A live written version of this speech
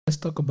Let's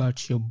talk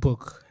about your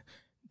book.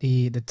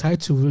 The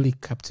title really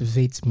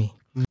captivates me.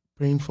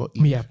 Praying for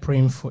Eve. Yeah,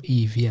 Praying for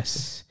Eve,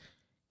 yes.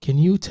 Can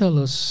you tell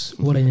us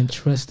what an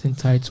interesting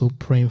title,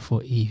 Praying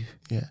for Eve?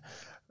 Yeah.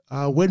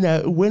 When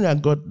I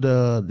got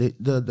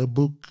the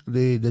book,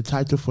 the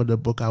title for the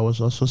book, I was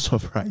also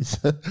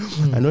surprised.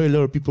 I know a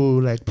lot of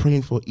people like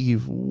praying for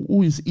Eve.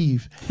 Who is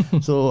Eve?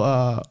 So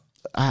I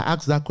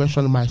asked that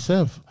question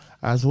myself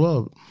as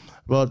well.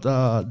 But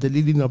the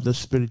leading of the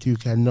Spirit, you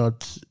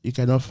cannot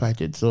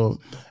fight it. So,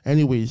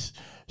 anyways,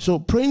 so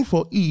Praying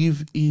for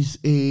Eve is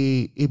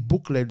a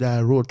booklet that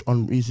I wrote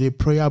on. Is a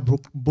prayer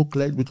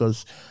booklet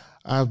because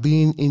I've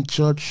been in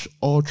church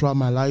all throughout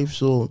my life.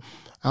 So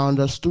I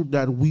understood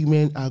that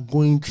women are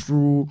going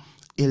through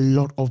a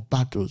lot of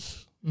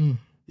battles.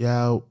 There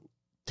are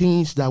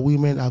things that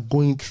women are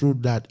going through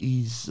that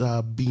is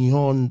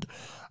beyond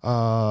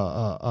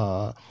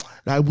that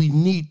we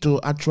need to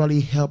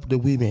actually help the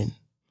women.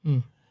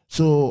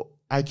 So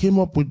I came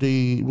up with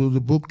the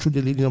book through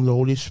the leading of the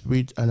Holy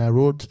Spirit, and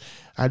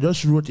I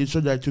just wrote it so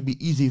that it would be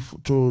easy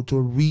to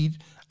read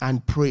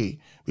and pray,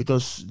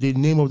 because the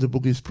name of the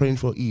book is Praying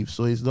for Eve.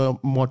 So it's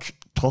not much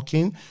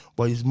talking,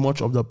 but it's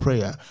much of the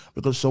prayer,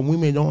 because some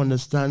women don't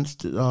understand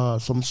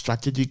some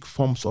strategic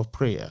forms of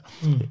prayer.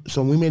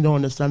 Some women don't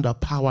understand the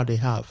power they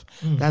have.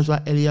 That's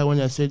why earlier when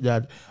I said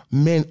that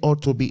men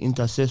ought to be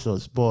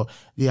intercessors, but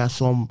there are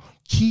some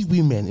key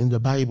women in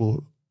the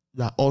Bible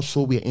that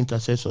also were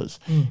intercessors.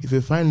 If you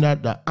find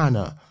out that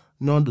Anna,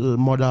 not the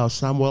mother of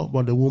Samuel,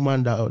 but the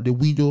woman, the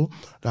widow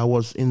that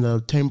was in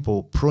the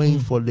temple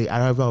praying for the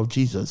arrival of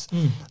Jesus,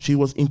 she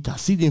was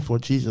interceding for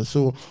Jesus.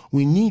 So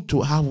we need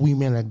to have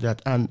women like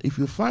that. And if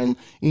you find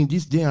in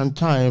this day and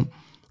time,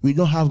 we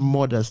don't have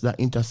mothers that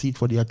intercede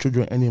for their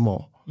children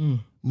anymore.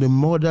 The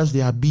mothers,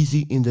 they are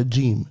busy in the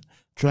gym,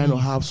 trying to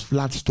have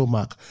flat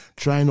stomach,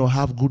 trying to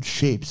have good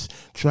shapes,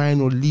 trying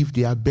to live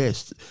their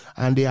best.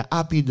 And they are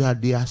happy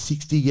that they are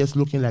 60 years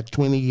looking like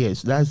 20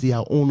 years. That's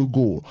their own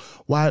goal.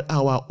 While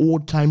our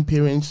old-time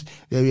parents,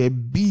 they were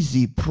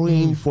busy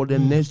praying for the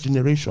next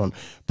generation,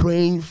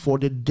 praying for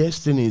the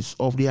destinies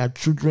of their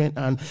children.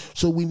 And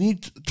so we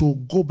need to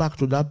go back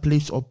to that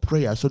place of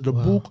prayer. So the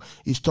book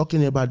is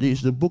talking about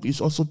this. The book is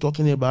also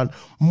talking about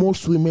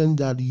most women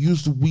that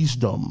use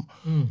wisdom.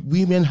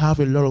 Women have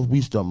a lot of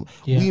wisdom.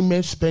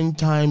 Women spend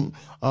time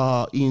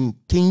in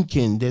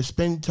thinking. They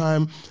spend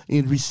time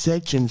in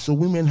researching. So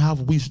women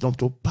have wisdom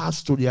to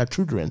pass to their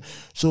children.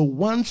 So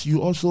once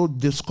you also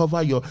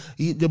discover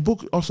the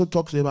book also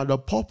talks about the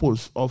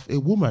purpose of a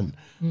woman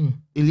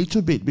a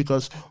little bit,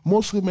 because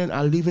most women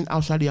are living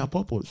outside their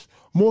purpose.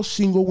 Most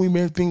single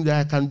women think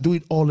that I can do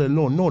it all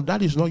alone. No,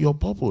 that is not your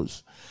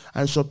purpose.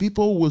 And so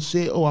people will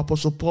say, oh,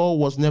 Apostle Paul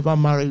was never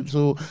married,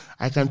 so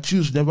I can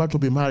choose never to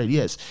be married.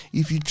 Yes,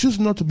 if you choose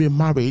not to be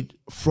married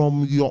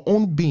from your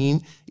own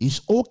being,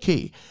 it's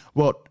okay.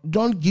 But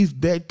don't give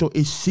birth to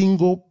a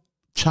single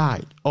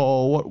child.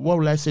 Or what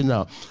will I say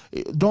now?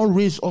 Don't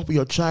raise up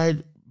your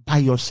child by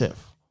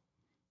yourself.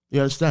 You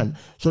understand?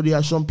 So there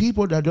are some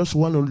people that just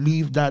want to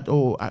leave that,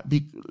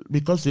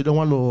 because they don't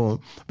want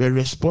to be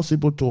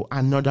responsible to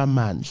another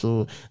man.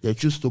 So they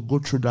choose to go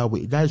through that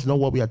way. That is not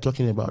what we are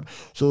talking about.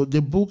 So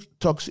the book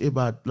talks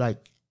about like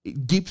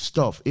deep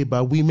stuff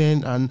about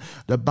women and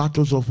the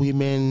battles of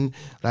women.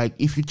 Like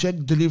if you check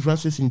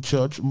deliverances in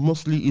church,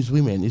 mostly is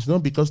women. It's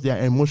not because they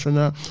are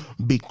emotional,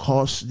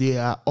 because they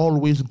are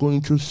always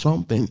going through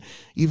something.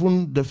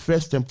 Even the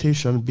first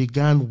temptation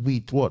began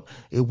with what?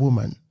 A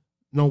woman,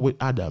 not with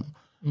Adam.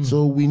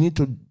 So we need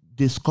to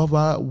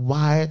discover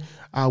why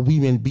are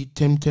women be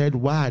tempted,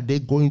 why are they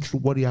going through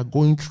what they are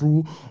going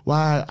through,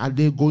 why are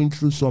they going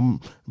through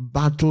some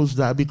battles,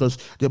 that because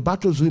the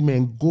battles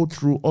women go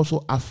through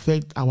also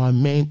affect our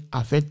men,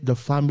 affect the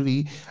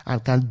family,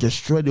 and can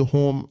destroy the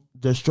home,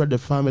 destroy the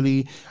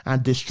family,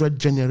 and destroy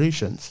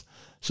generations.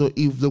 So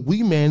if the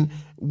women,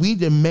 we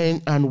the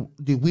men and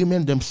the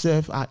women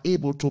themselves are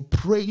able to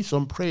pray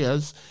some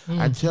prayers,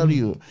 I tell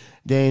you,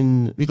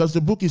 then, because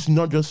the book is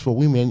not just for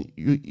women,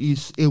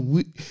 it's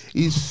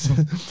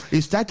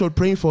titled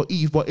Praying for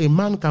Eve, but a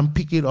man can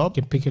pick it up,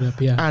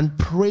 and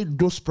pray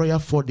those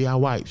prayers for their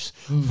wives,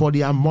 for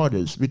their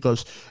mothers,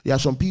 because there are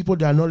some people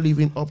that are not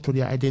living up to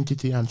their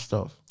identity and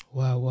stuff.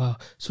 Wow.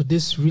 So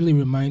this really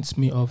reminds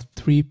me of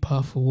 3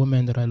 powerful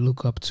women that I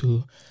look up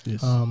to.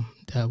 Yes.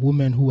 The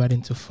women who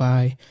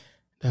identify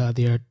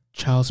their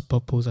child's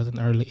purpose at an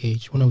early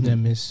age. One of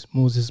them is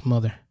Moses'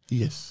 mother.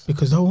 Yes.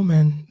 Because that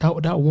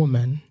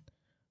woman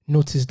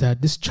noticed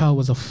that this child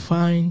was a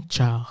fine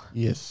child.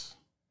 Yes.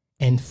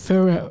 And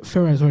Pharaoh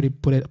has already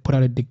put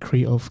out a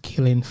decree of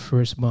killing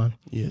firstborn.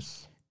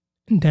 Yes.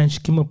 And then she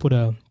came up with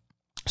a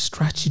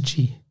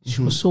strategy.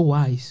 She was so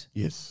wise.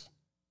 Yes.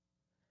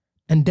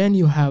 And then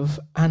you have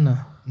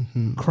Anna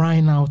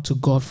crying out to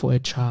God for a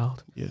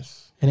child.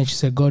 Yes. And then she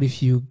said, God,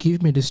 if you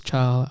give me this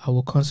child, I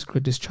will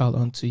consecrate this child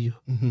unto you.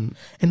 And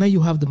now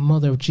you have the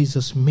mother of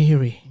Jesus,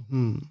 Mary,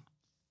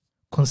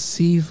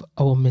 conceive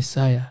our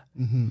Messiah.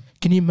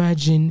 Can you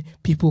imagine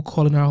people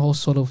calling her all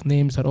sort of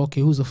names that,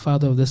 okay, who's the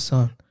father of this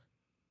son?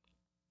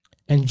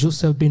 And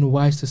Joseph being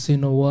wise to say, you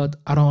know what,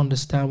 I don't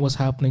understand what's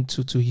happening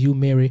to you,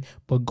 Mary,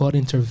 but God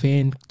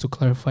intervened to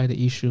clarify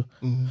the issue.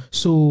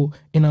 So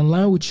in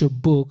line with your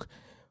book,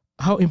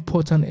 how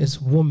important is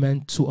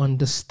women to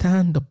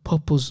understand the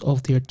purpose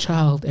of their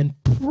child and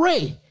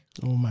pray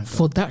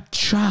for that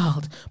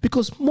child?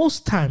 Because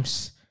most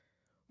times,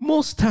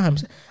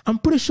 I'm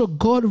pretty sure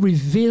God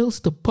reveals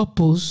the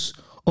purpose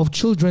of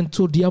children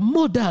to their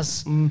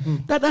mothers.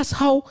 That's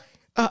how,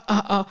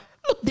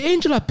 look, the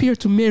angel appeared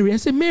to Mary and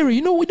said, Mary,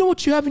 you know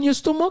what you have in your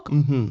stomach?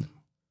 You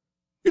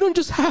don't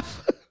just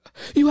have,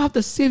 you have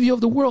the Savior of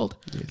the world.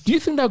 Yes. Do you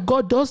think that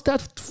God does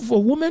that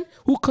for women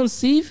who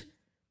conceive?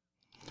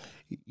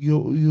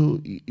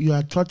 You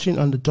are touching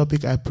on the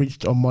topic I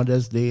preached on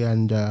Mother's Day,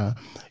 and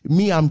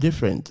me, I'm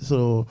different.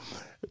 So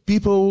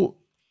people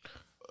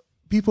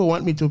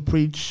want me to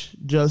preach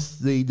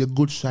just the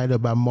good side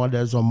about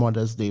mothers on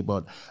Mother's Day,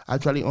 but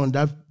actually on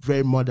that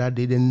very Mother's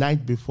Day, the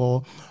night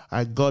before,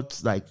 I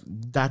got like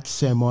that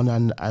sermon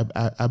and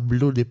I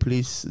blew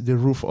the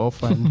roof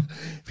off, and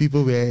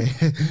people were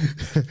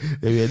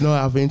they were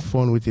not having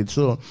fun with it.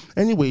 So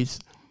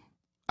anyways,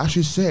 as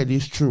you said,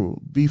 it's true.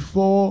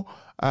 Before,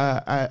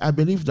 I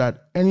believe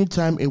that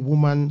anytime a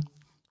woman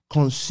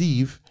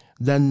conceives,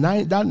 that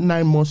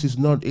 9 months is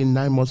not a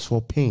 9 months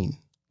for pain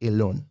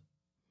alone.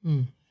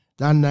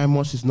 That 9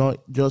 months is not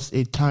just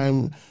a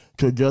time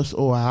to just,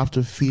 I have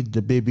to feed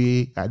the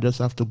baby, I just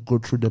have to go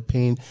through the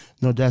pain.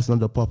 No, that's not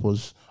the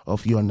purpose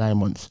of your 9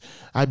 months.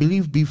 I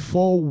believe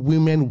before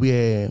women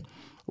God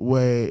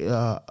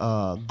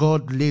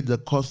laid the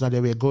curse that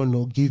they were going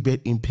to give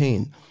birth in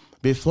pain,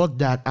 before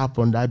that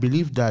happened, I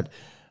believe that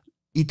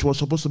it was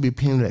supposed to be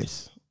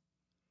painless.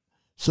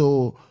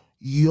 So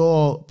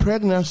your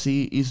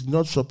pregnancy is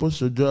not supposed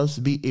to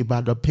just be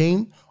about the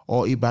pain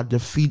or about the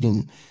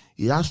feeding.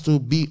 It has to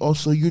be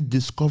also you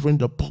discovering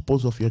the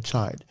purpose of your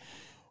child.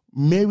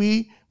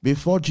 Mary,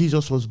 before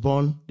Jesus was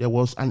born, there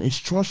was an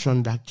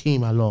instruction that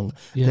came along.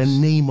 Yes. The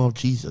name of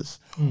Jesus.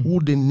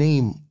 What the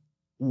name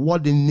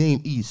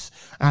is.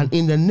 And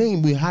in the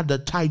name, we had the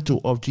title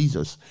of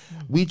Jesus,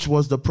 which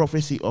was the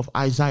prophecy of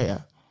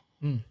Isaiah.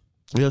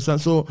 You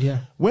understand? So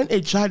when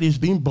a child is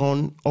being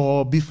born,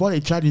 or before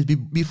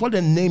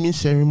the naming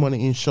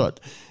ceremony, in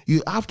short,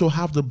 you have to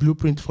have the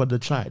blueprint for the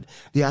child,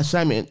 the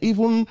assignment.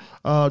 Even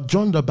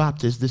John the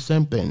Baptist, the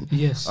same thing.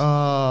 Yes.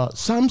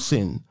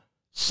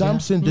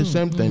 Samson, the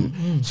same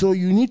thing. So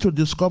you need to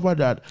discover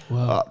that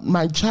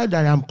my child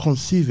that I'm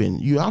conceiving,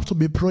 you have to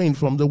be praying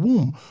from the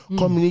womb.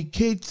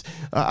 Communicate.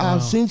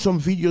 I've seen some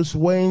videos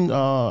when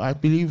I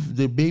believe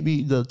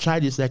the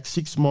child is like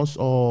 6 months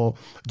or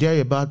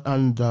thereabout,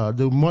 and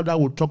the mother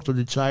will talk to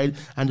the child,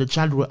 and the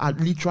child will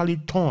literally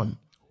turn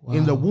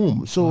in the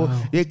womb. So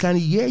they can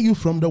hear you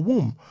from the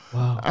womb.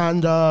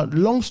 And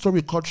long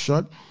story cut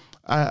short,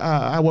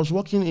 I was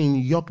working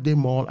in Yorkdale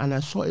Mall, and I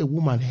saw a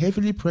woman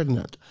heavily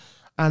pregnant.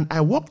 And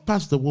I walked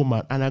past the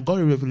woman, and I got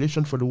a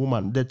revelation for the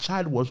woman. The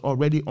child was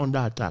already under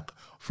attack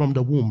from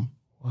the womb.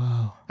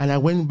 And I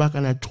went back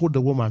and I told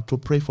the woman to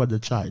pray for the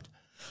child.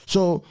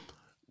 So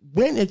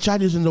when a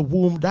child is in the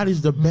womb, that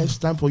is the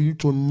best time for you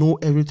to know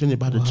everything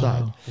about the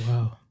child.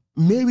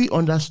 Mary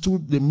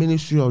understood the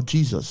ministry of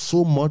Jesus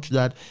so much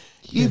that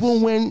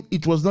even when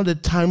it was not the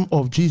time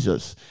of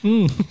Jesus,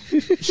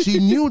 she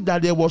knew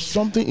that there was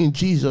something in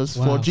Jesus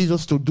for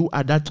Jesus to do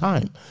at that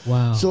time.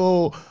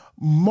 So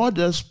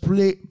mothers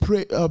play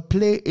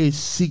a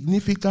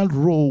significant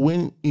role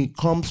when it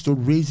comes to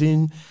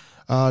raising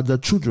the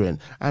children.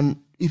 And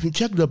if you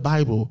check the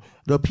Bible,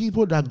 the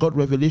people that got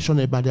revelation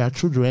about their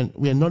children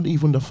were not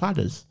even the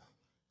fathers.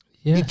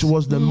 It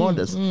was the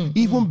mothers.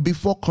 Even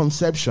before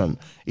conception,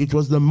 it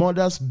was the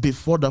mothers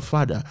before the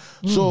father.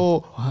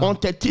 So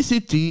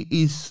authenticity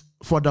is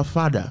for the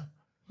father,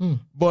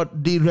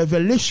 but the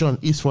revelation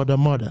is for the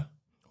mother.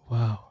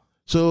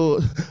 So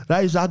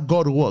that is how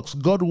God works.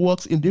 God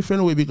works in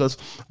different way, because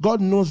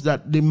God knows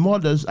that the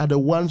mothers are the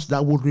ones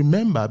that will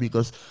remember,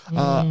 because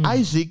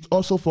Isaac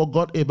also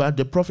forgot about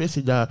the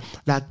prophecy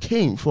that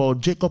came for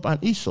Jacob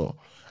and Esau.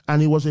 And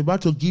he was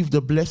about to give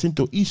the blessing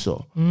to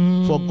Esau,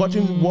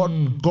 forgetting what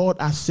God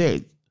has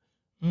said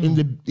in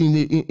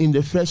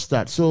the first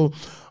start. So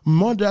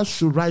mothers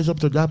should rise up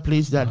to that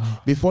place that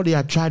before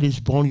their child is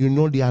born, you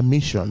know their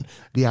mission,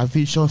 their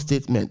vision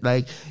statement.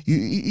 Like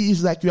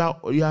it's like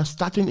you are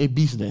starting a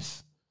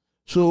business.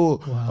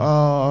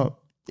 So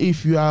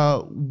if you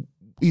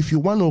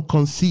want to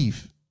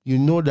conceive, you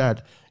know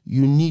that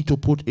you need to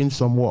put in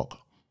some work.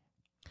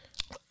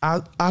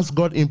 Ask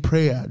God in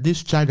prayer,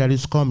 this child that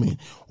is coming,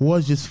 what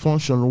is his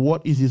function,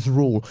 what is his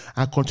role,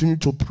 and continue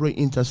to pray,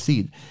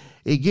 intercede.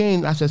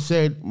 Again, as I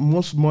said,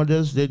 most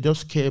mothers, they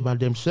just care about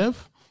themselves,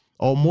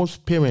 or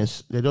most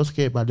parents, they just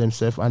care about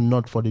themselves and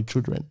not for the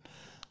children.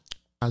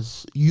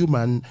 As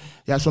human,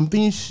 there are some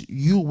things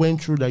you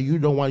went through that you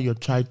don't want your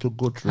child to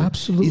go through.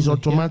 Absolutely. It's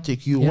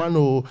automatic. You want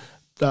to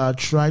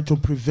try to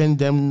prevent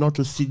them not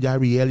to see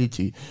that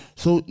reality.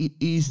 So it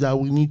is that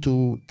we need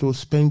to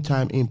spend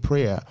time in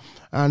prayer.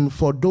 And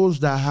for those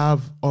that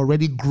have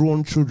already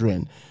grown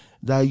children,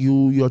 that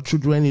your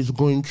children is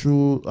going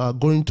to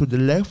the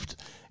left,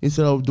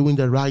 instead of doing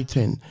the right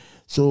thing.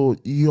 So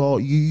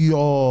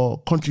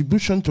your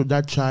contribution to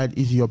that child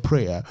is your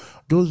prayer.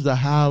 Those that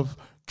have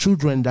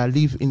children that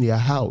live in their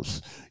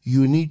house,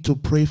 you need to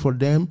pray for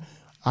them.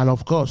 And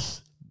of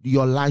course,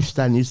 your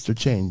lifestyle needs to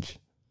change.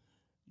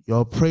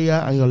 Your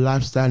prayer and your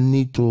lifestyle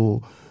need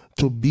to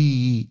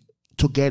be together.